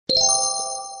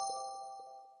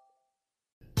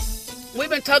We've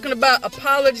been talking about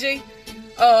apology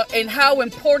and how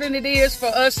important it is for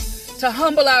us to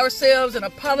humble ourselves and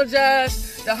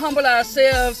apologize, to humble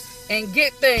ourselves and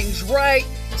get things right.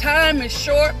 Time is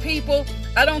short, people.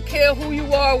 I don't care who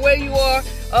you are, where you are.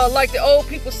 Like the old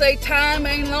people say, time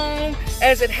ain't long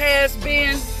as it has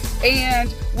been.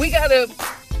 And we got to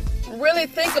really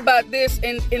think about this.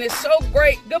 And it's so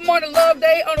great. Good morning, Love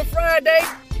Day on a Friday.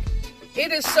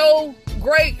 It is so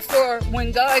great for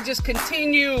when God just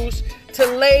continues to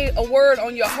lay a word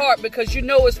on your heart, because you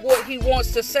know it's what he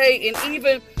wants to say. And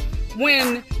even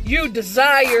when you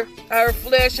desire our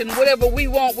flesh and whatever we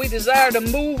want, we desire to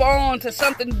move on to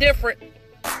something different.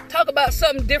 Talk about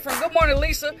something different. Good morning,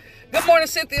 Lisa. Good morning,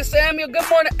 Cynthia Samuel. Good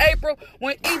morning, April.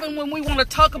 Even when we want to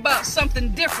talk about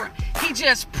something different, he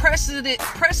just presses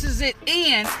it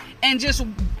in and just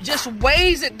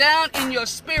weighs it down in your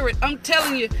spirit. I'm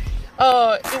telling you,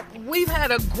 we've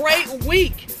had a great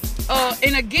week.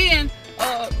 And again,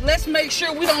 let's make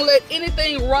sure we don't let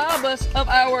anything rob us of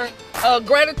our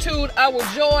gratitude, our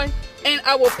joy, and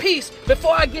our peace.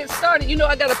 Before I get started,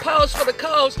 I got to pause for the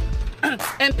cause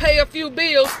and pay a few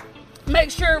bills.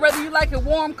 Make sure, whether you like it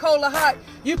warm, cold, or hot,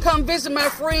 you come visit my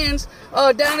friends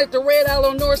down at the Red Owl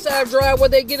on Northside Drive, where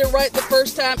they get it right the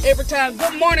first time, every time.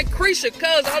 Good morning, Creisha,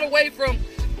 cuz all the way from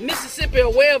Mississippi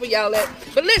or wherever y'all at.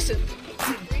 But listen.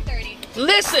 3:30.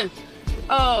 Listen.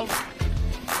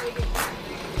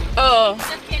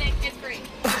 Just kidding, it's free.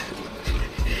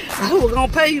 We're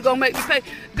gonna pay you, gonna make me pay.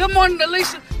 Good morning,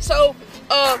 Alicia. So,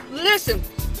 listen.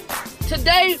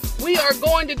 Today we are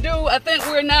going to do, I think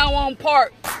we're now on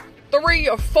part 3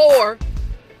 or 4.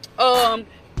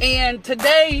 And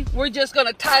today we're just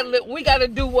gonna title it, We Gotta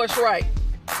Do What's Right.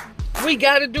 We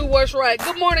gotta do what's right.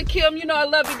 Good morning, Kim. I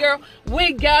love you, girl.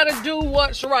 We gotta do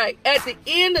what's right. At the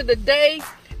end of the day,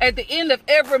 at the end of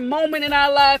every moment in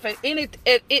our life, at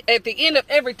the end of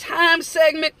every time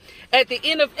segment, at the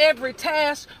end of every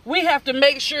task, we have to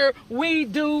make sure we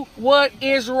do what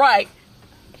is right.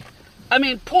 I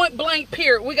mean, point blank,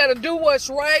 period. We got to do what's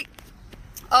right,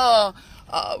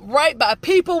 right by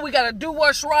people. We got to do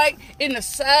what's right in the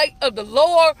sight of the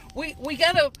Lord. We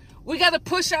got to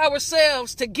push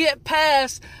ourselves to get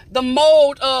past the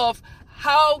mold of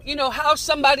how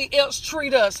somebody else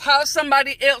treat us, how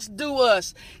somebody else do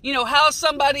us, how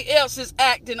somebody else is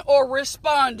acting or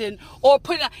responding or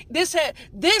putting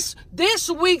this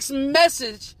week's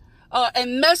message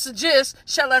and messages,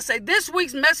 shall I say, this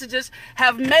week's messages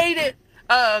have made it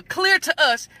clear to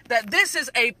us that this is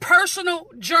a personal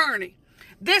journey.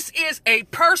 This is a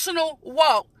personal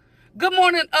walk. Good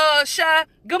morning, Shy.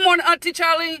 Good morning, Auntie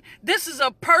Charlene. This is a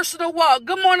personal walk.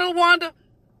 Good morning, Wanda.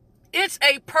 It's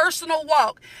a personal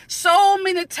walk. So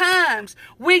many times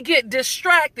we get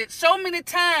distracted. So many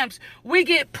times we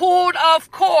get pulled off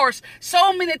course.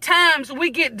 So many times we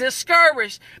get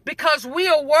discouraged because we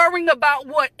are worrying about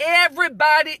what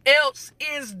everybody else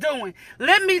is doing.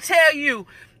 Let me tell you,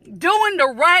 doing the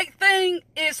right thing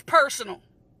is personal.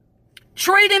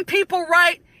 Treating people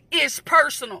right is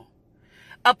personal.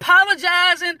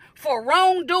 Apologizing for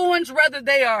wrongdoings, whether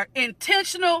they are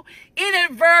intentional,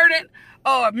 inadvertent,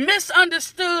 or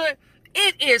misunderstood,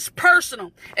 it is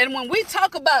personal. And when we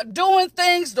talk about doing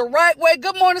things the right way,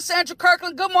 good morning, Sandra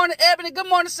Kirkland, good morning, Ebony, good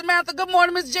morning, Samantha, good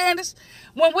morning, Miss Janice.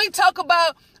 When we talk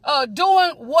about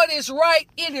doing what is right,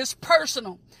 it is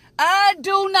personal. I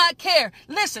do not care.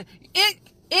 Listen,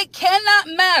 it cannot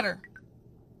matter.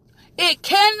 It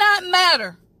cannot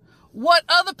matter what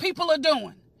other people are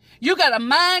doing. You got to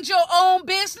mind your own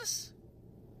business.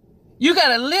 You got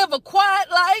to live a quiet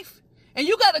life. And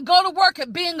you got to go to work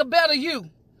at being a better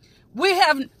you.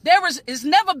 There has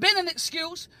never been an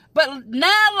excuse, but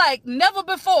now like never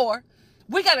before,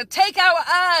 we got to take our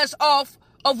eyes off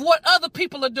of what other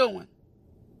people are doing.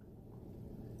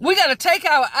 We got to take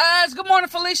our eyes, good morning,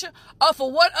 Felicia, off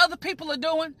of what other people are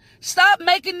doing. Stop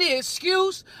making the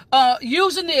excuse,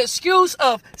 using the excuse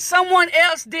of someone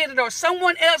else did it or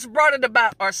someone else brought it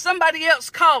about or somebody else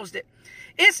caused it.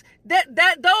 It's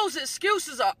that those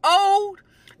excuses are old.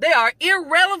 They are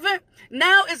irrelevant.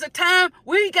 Now is a time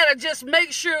we got to just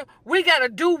make sure we got to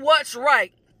do what's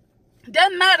right.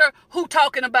 Doesn't matter who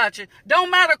talking about you.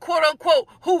 Don't matter, quote unquote,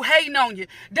 who hating on you.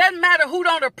 Doesn't matter who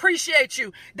don't appreciate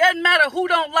you. Doesn't matter who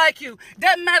don't like you.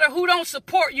 Doesn't matter who don't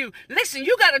support you. Listen,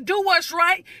 you got to do what's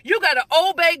right. You got to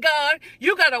obey God.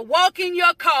 You got to walk in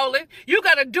your calling. You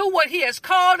got to do what he has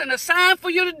called and assigned for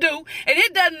you to do. And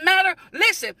it doesn't matter.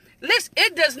 Listen,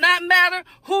 it does not matter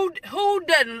who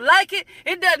doesn't like it.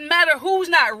 It doesn't matter who's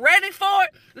not ready for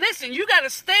it. Listen, you got to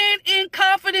stand in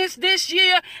confidence this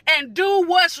year and do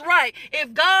what's right. right.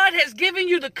 If God has given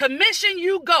you the commission,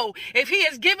 you go. If he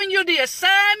has given you the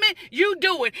assignment, you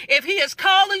do it. If he is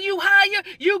calling you higher,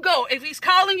 you go. If he's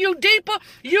calling you deeper,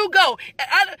 you go.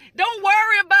 Don't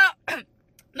worry about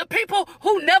the people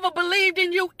who never believed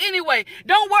in you anyway.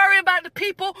 Don't worry about the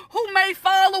people who may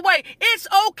fall away. It's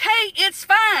okay. It's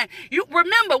fine. You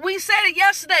remember, we said it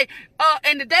yesterday,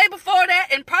 and the day before that,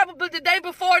 and probably the day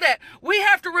before that. We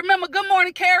have to remember, good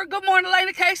morning, Kara. Good morning,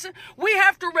 Lena Casey. We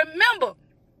have to remember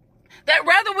that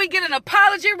rather we get an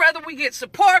apology, rather we get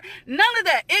support, none of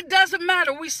that. It doesn't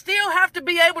matter. We still have to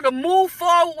be able to move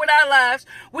forward with our lives.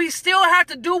 We still have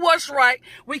to do what's right.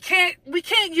 We can't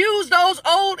use those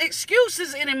old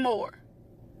excuses anymore.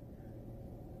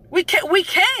 We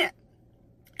can't.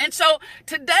 And so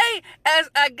today, as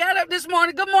I got up this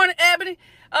morning, good morning, Ebony.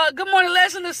 Good morning,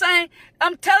 Leslie the same.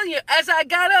 I'm telling you, as I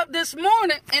got up this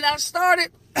morning and I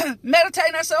started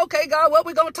meditating, I said, okay, God, what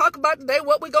we going to talk about today?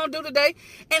 What we going to do today?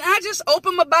 And I just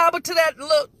opened my Bible to that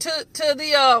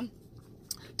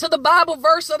to the Bible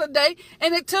verse of the day,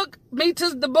 and it took me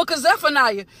to the book of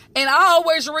Zephaniah. And I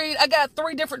always read, I got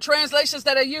 3 different translations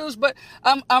that I use, but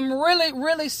I'm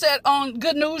really set on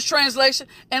Good News Translation.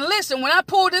 And listen, when I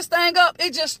pulled this thing up,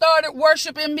 it just started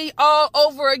worshiping me all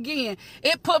over again.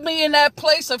 It put me in that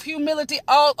place of humility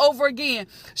all over again.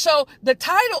 So the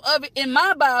title of it in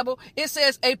my Bible, it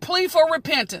says, A Plea for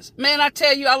Repentance. Man, I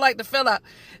tell you, I like to fill out.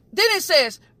 Then it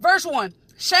says, verse 1,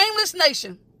 shameless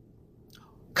nation,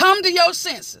 come to your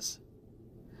senses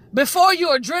before you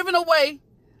are driven away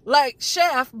like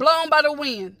chaff blown by the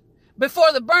wind,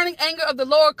 before the burning anger of the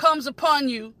Lord comes upon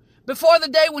you, before the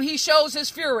day when he shows his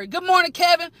fury. Good morning,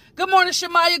 Kevin. Good morning,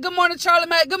 Shemaiah. Good morning, Charlie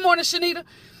Mack. Good morning, Shanita.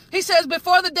 He says,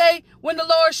 before the day when the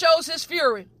Lord shows his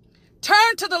fury.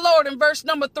 Turn to the Lord in verse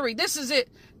number 3. This is it.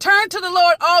 Turn to the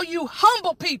Lord, all you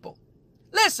humble people.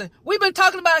 Listen, we've been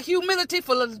talking about humility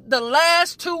for the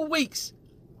last 2 weeks.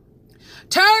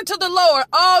 Turn to the Lord,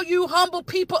 all you humble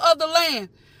people of the land.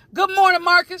 Good morning,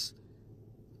 Marcus.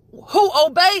 Who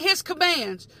obey his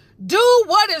commands. Do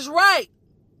what is right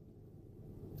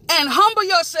and humble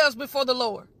yourselves before the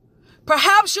Lord.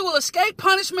 Perhaps you will escape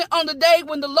punishment on the day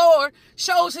when the Lord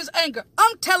shows his anger.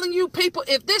 I'm telling you, people,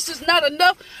 if this is not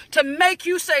enough to make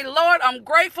you say, Lord, I'm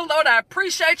grateful. Lord, I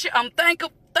appreciate you. I'm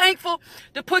thankful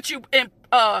to put you in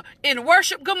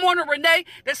worship. Good morning, Renee,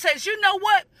 that says, you know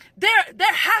what?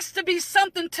 There has to be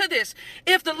something to this.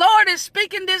 If the Lord is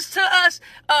speaking this to us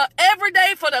every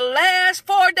day for the last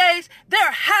 4 days,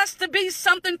 there has to be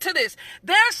something to this.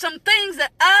 There are some things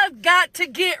that I've got to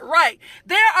get right.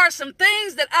 There are some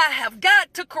things that I have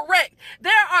got to correct.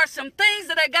 There are some things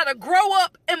that I got to grow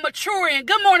up and mature in.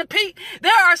 Good morning, Pete.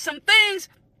 There are some things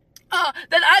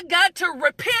that I got to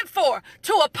repent for,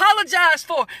 to apologize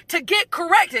for, to get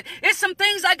corrected. It's some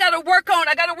things I got to work on.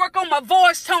 I got to work on my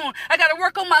voice tone. I got to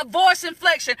work on my voice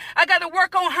inflection. I got to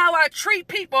work on how I treat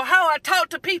people, how I talk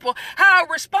to people, how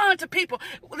I respond to people.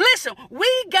 Listen, we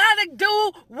got to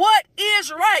do what is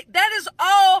right. That is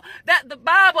all that the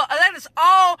Bible, that is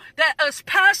all that us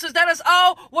pastors, that is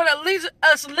all what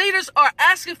us leaders are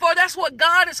asking for. That's what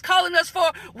God is calling us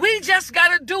for. We just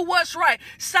got to do what's right.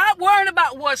 Stop worrying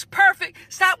about what's perfect.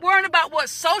 Stop worrying about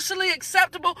what's socially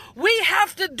acceptable. We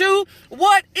have to do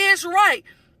what is right.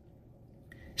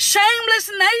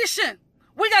 Shameless nation.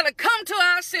 We got to come to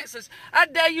our senses. I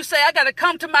dare you say, I got to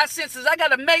come to my senses. I got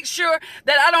to make sure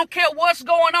that I don't care what's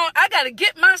going on. I got to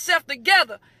get myself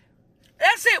together.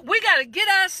 That's it. We got to get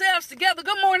ourselves together.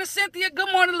 Good morning, Cynthia.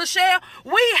 Good morning, Lachelle.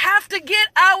 We have to get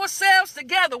ourselves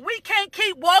together. We can't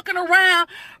keep walking around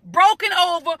broken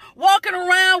over, walking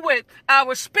around with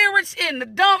our spirits in the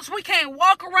dumps. We can't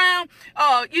walk around,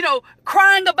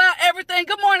 crying about everything.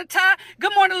 Good morning, Ty.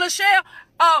 Good morning, Lachelle.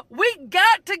 We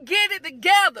got to get it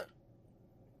together.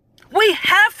 We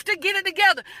have to get it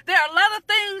together. There are a lot of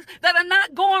things that are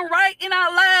not going right in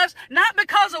our lives, not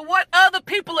because of what other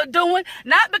people are doing,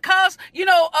 not because,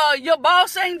 your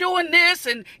boss ain't doing this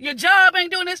and your job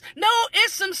ain't doing this. No,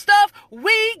 it's some stuff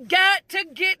we got to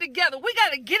get together. We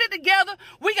got to get it together.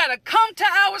 We got to come to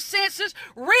our senses,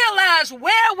 realize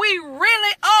where we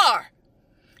really are.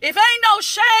 If ain't no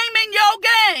shame in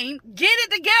your game, get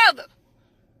it together.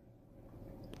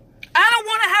 I don't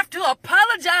want to have to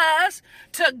apologize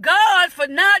to God for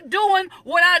not doing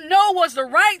what I know was the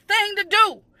right thing to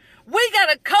do. We got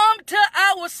to come to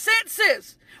our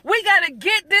senses. We got to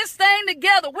get this thing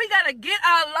together. We got to get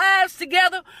our lives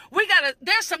together.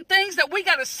 There's some things that we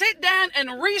got to sit down and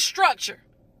restructure.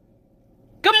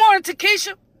 Good morning,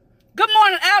 Takesha. Good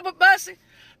morning, Albert Bussy.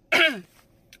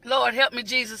 Lord, help me,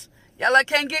 Jesus. Y'all, I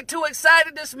can't get too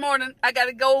excited this morning. I got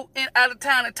to go out of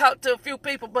town and talk to a few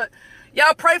people, but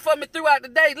y'all pray for me throughout the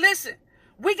day. Listen,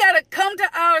 We got to come to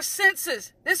our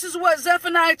senses. This is what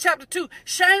Zephaniah chapter 2,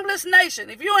 shameless nation.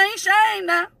 If you ain't shamed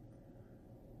now,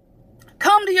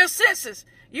 come to your senses.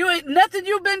 You ain't nothing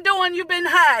you've been doing, you've been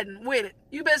hiding with it.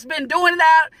 You've just been doing it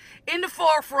out in the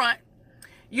forefront.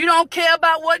 You don't care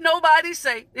about what nobody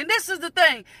say. And this is the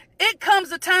thing. It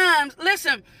comes a time,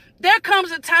 listen, there comes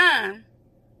a time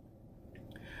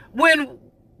when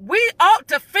we ought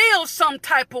to feel some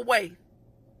type of way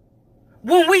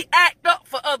when we act up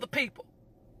for other people.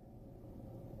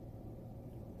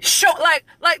 Show, like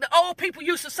the old people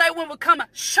used to say when we come out,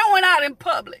 showing out in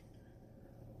public.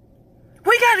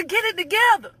 We got to get it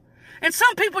together. And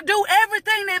some people do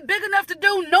everything they're big enough to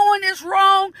do, knowing it's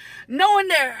wrong, knowing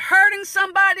they're hurting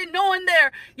somebody, knowing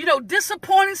they're,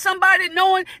 disappointing somebody,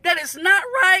 knowing that it's not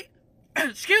right.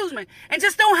 Excuse me. And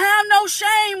just don't have no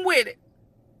shame with it.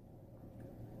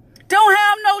 Don't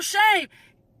have no shame.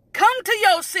 Come to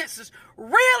your senses.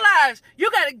 Realize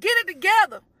you got to get it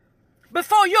together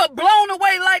before you're blown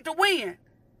away like the wind.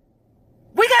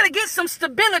 We got to get some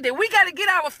stability. We got to get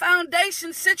our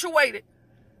foundation situated.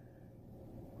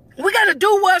 We got to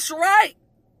do what's right.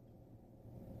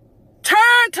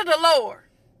 Turn to the Lord.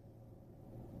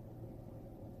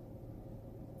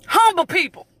 Humble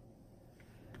people.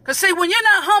 Because see, when you're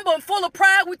not humble and full of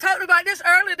pride, we talked about this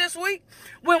earlier this week.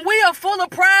 When we are full of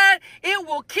pride, it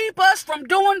will keep us from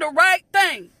doing the right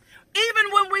thing.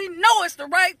 Even when we know it's the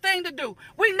right thing to do.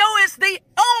 We know it's the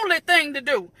only thing to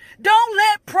do. Don't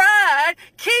let pride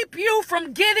keep you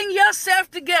from getting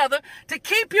yourself together, to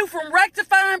keep you from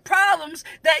rectifying problems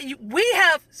that we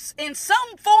have in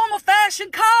some form or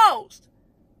fashion caused.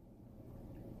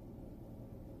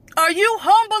 Are you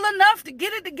humble enough to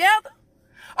get it together?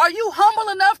 Are you humble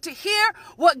enough to hear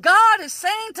what God is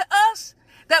saying to us?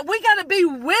 That we got to be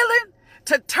willing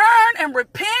to turn and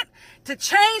repent, to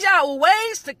change our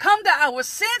ways, to come to our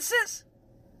senses.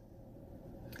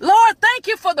 Lord, thank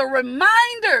you for the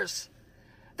reminders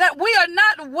that we are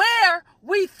not where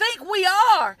we think we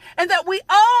are, and that we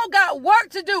all got work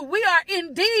to do. We are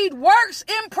indeed works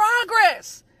in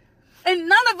progress. And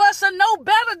none of us are no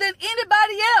better than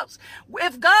anybody else.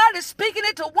 If God is speaking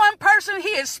it to one person, he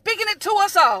is speaking it to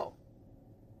us all.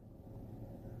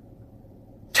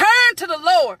 Turn to the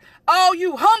Lord, all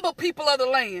you humble people of the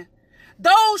land.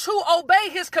 Those who obey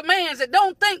his commands and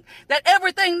don't think that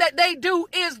everything that they do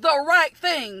is the right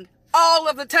thing all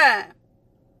of the time.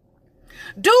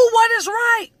 Do what is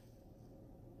right.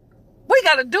 We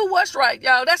got to do what's right,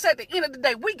 y'all. That's at the end of the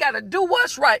day. We got to do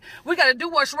what's right. We got to do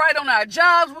what's right on our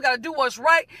jobs. We got to do what's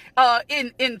right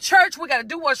in church. We got to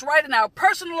do what's right in our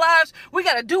personal lives. We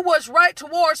got to do what's right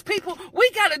towards people. We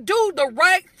got to do the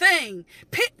right thing.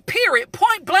 Period.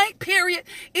 Point blank, period.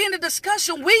 In the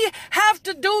discussion, we have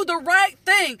to do the right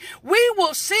thing. We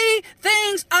will see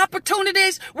things,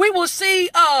 opportunities. We will see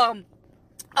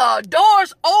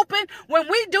doors open when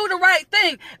we do the right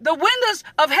thing. The windows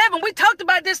of heaven, we talked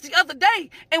about this the other day,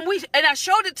 and I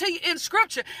showed it to you in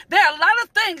scripture. There are a lot of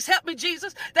things, help me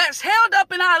Jesus, that's held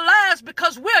up in our lives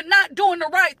because we're not doing the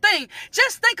right thing.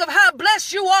 Just think of how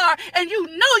blessed you are, and you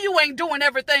know you ain't doing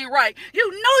everything right. You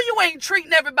know you ain't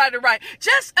treating everybody right.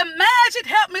 Just imagine,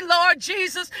 help me Lord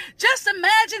Jesus, just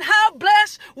imagine how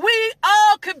blessed we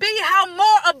all could be, how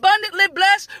more abundantly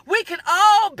blessed we can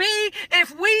all be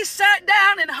if we sat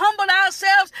down and humbled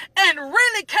ourselves and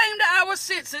really came to our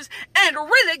senses and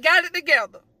really got it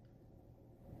together.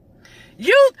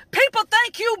 People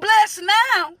think you blessed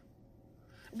now.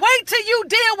 Wait till you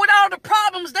deal with all the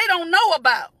problems they don't know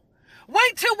about.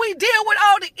 Wait till we deal with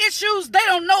all the issues they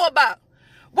don't know about.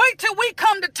 Wait till we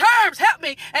come to terms, help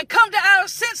me, and come to our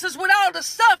senses with all the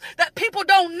stuff that people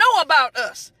don't know about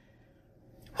us.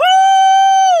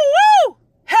 Woo!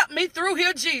 Help me through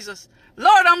here, Jesus.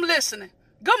 Lord, I'm listening.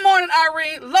 Good morning,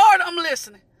 Irene. Lord, I'm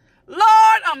listening.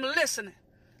 Lord, I'm listening.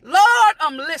 Lord,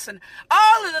 I'm listening.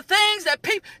 All of the things that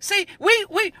people see,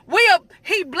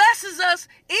 he blesses us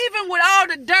even with all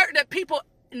the dirt that people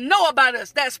know about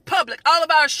us. That's public. All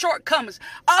of our shortcomings,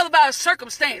 all of our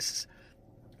circumstances.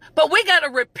 But we got to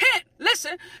repent.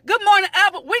 Listen, good morning,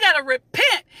 Albert. We got to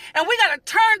repent and we got to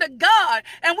turn to God,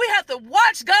 and we have to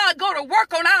watch God go to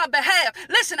work on our behalf.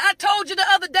 Listen, I told you the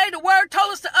other day, the word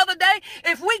told us the other day,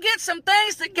 if we get some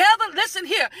things together, listen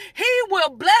here, he will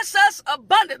bless us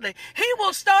abundantly. He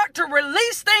will start to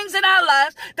release things in our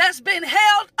lives that's been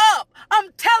held up.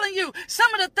 I'm telling you,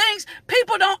 some of the things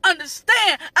people don't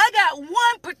understand. I got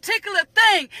one particular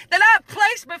thing that I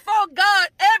place before God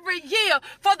every year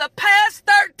for the past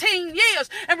 13 years.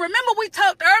 And remember, we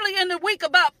talked earlier in the week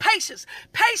about patience.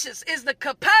 Patience is the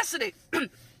capacity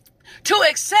to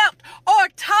accept or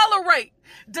tolerate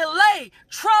delay,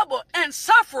 trouble, and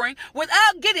suffering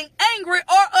without getting angry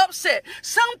or upset.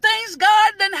 Some things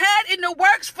God done had in the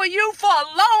works for you for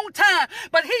a long time,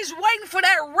 but he's waiting for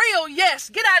that real yes.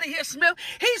 Get out of here, Smith.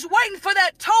 He's waiting for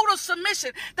that total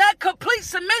submission, that complete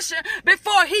submission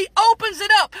before he opens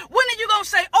it up. When are you going to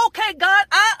say, okay, God,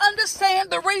 I understand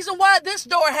the reason why this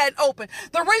door hadn't opened,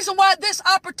 the reason why this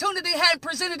opportunity hadn't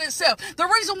presented itself, the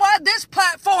reason why this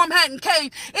platform hadn't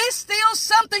came. It's still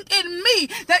something in me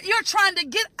that you're trying to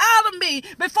get out of me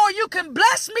before you can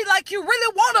bless me like you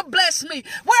really want to bless me.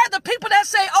 Where are the people that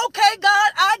say, okay,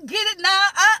 God, I get it now.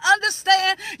 I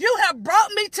understand. You have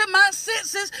brought me to my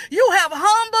senses. You have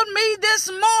humbled me this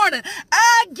morning.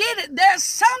 I get it. There's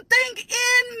something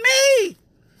in me.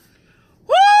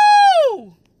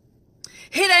 Woo!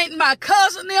 It ain't my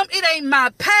cousin them. It ain't my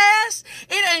past.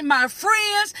 It ain't my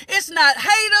friends. It's not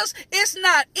haters. It's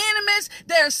not enemies.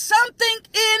 There's something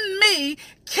in me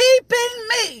keeping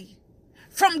me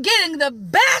from getting the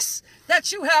best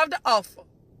that you have to offer.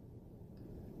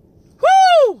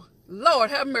 Woo! Lord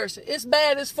have mercy. It's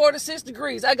bad. It's 46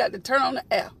 degrees. I got to turn on the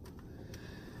air.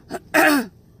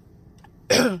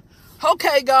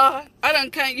 Okay, God.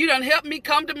 You done helped me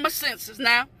come to my senses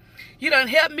now. You done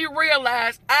helped me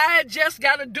realize I just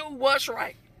got to do what's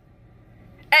right.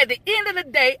 At the end of the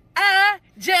day, I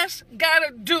just got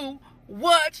to do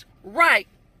what's right.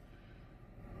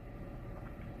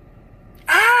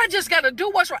 I just got to do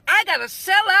what's right. I got to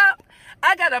sell out.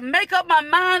 I got to make up my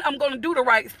mind. I'm going to do the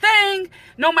right thing,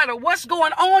 no matter what's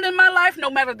going on in my life,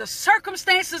 no matter the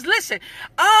circumstances. Listen,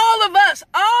 all of us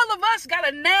got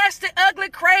a nasty, ugly,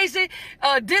 crazy,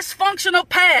 dysfunctional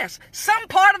past, some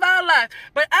part of our life.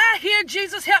 But I hear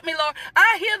Jesus, help me, Lord.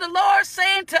 I hear the Lord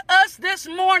saying to us this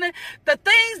morning, the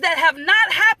things that have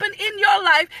not happened in your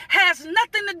life has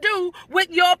nothing to do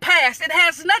with your past. It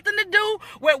has nothing to do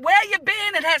with where you've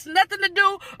been. It has nothing to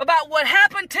do about what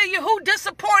happened to you, who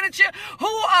disappointed you,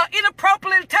 who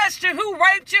inappropriately touched you, who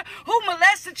raped you, who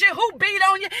molested you, who beat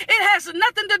on you. It has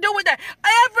nothing to do with that.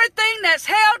 Everything that's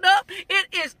held up, it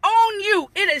is on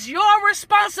you. It is your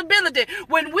responsibility.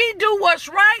 When we do what's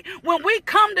right, when we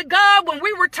come to God, when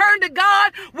we return to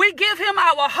God, we give him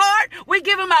our heart, we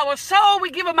give him our soul,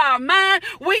 we give him our mind,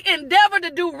 we endeavor to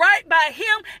do right by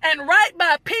him and right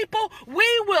by people,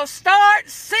 we will start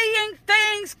seeing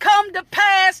things come to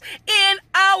pass in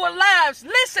our lives.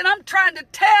 Listen, I'm trying to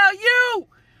tell you,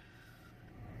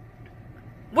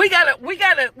 we gotta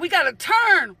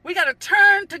turn. We gotta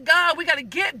turn to God. We gotta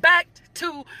get back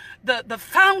to the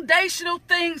foundational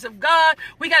things of God.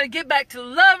 We gotta get back to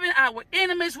loving our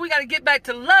enemies. We gotta get back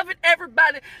to loving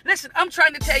everybody. Listen, I'm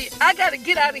trying to tell you, I gotta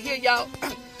get out of here, y'all.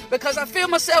 Because I feel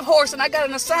myself hoarse and I got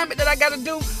an assignment that I got to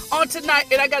do on tonight,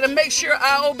 and I got to make sure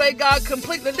I obey God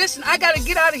completely. Listen, I got to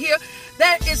get out of here.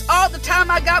 That is all the time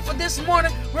I got for this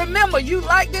morning. Remember, you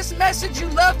like this message, you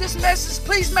love this message,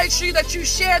 please make sure that you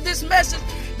share this message.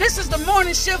 This is the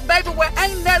morning shift, baby, where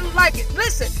ain't nothing like it.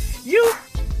 Listen,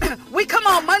 we come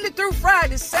on Monday through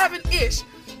Friday, 7-ish.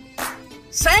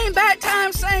 Same bat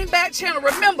time, same bat channel.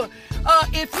 Remember,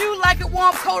 if you like it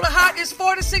warm, cold, or hot, it's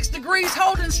 46 degrees,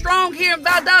 holding strong here in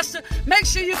Valdosta. Make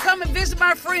sure you come and visit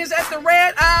my friends at the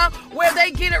Red Isle, where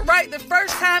they get it right the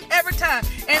first time, every time.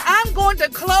 And I'm going to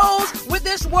close with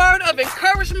this word of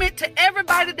encouragement to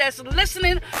everybody that's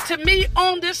listening to me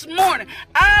on this morning.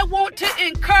 I want to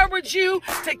encourage you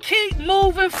to keep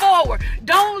moving forward.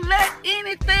 Don't let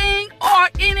anything or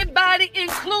anybody,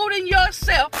 including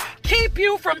yourself, keep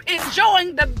you from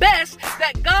enjoying the best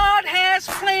that God has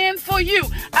planned for you.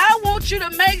 I want you to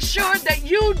make sure that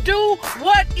you do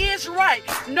what is right.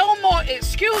 No more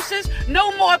excuses,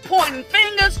 no more pointing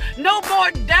fingers, no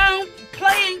more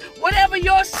downplaying whatever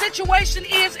your situation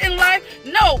is in life.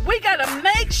 No, we got to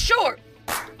make sure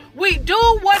we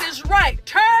do what is right.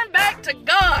 Turn back to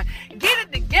God. Get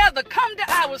it together. Come to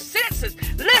our senses.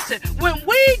 Listen, when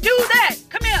we do that,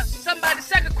 come here, somebody,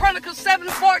 2 Chronicles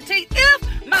 7:14.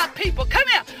 If my people, come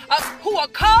here, who are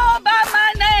called by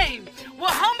my name, will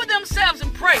humble themselves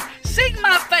and pray, seek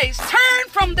my face, turn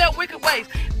from their wicked ways,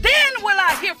 then will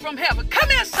I hear from heaven. Come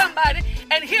here, somebody,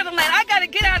 and hear the land. I got to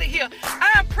get out of here.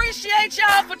 I appreciate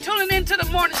y'all for tuning into the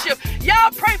morning shift. Y'all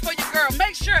pray for your girl.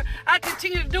 Make sure I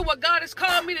continue to do what God has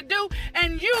called me to do,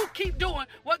 and you keep doing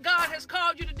what God has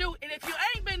called you to do. And if you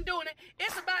ain't been doing it,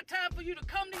 it's about time for you to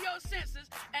come to your senses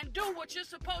and do what you're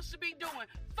supposed to be doing.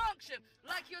 Function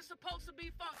like you're supposed to be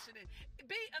functioning.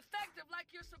 Be effective like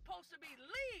you're supposed to be.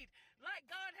 Lead like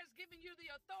God has given you the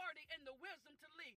authority and the wisdom to lead.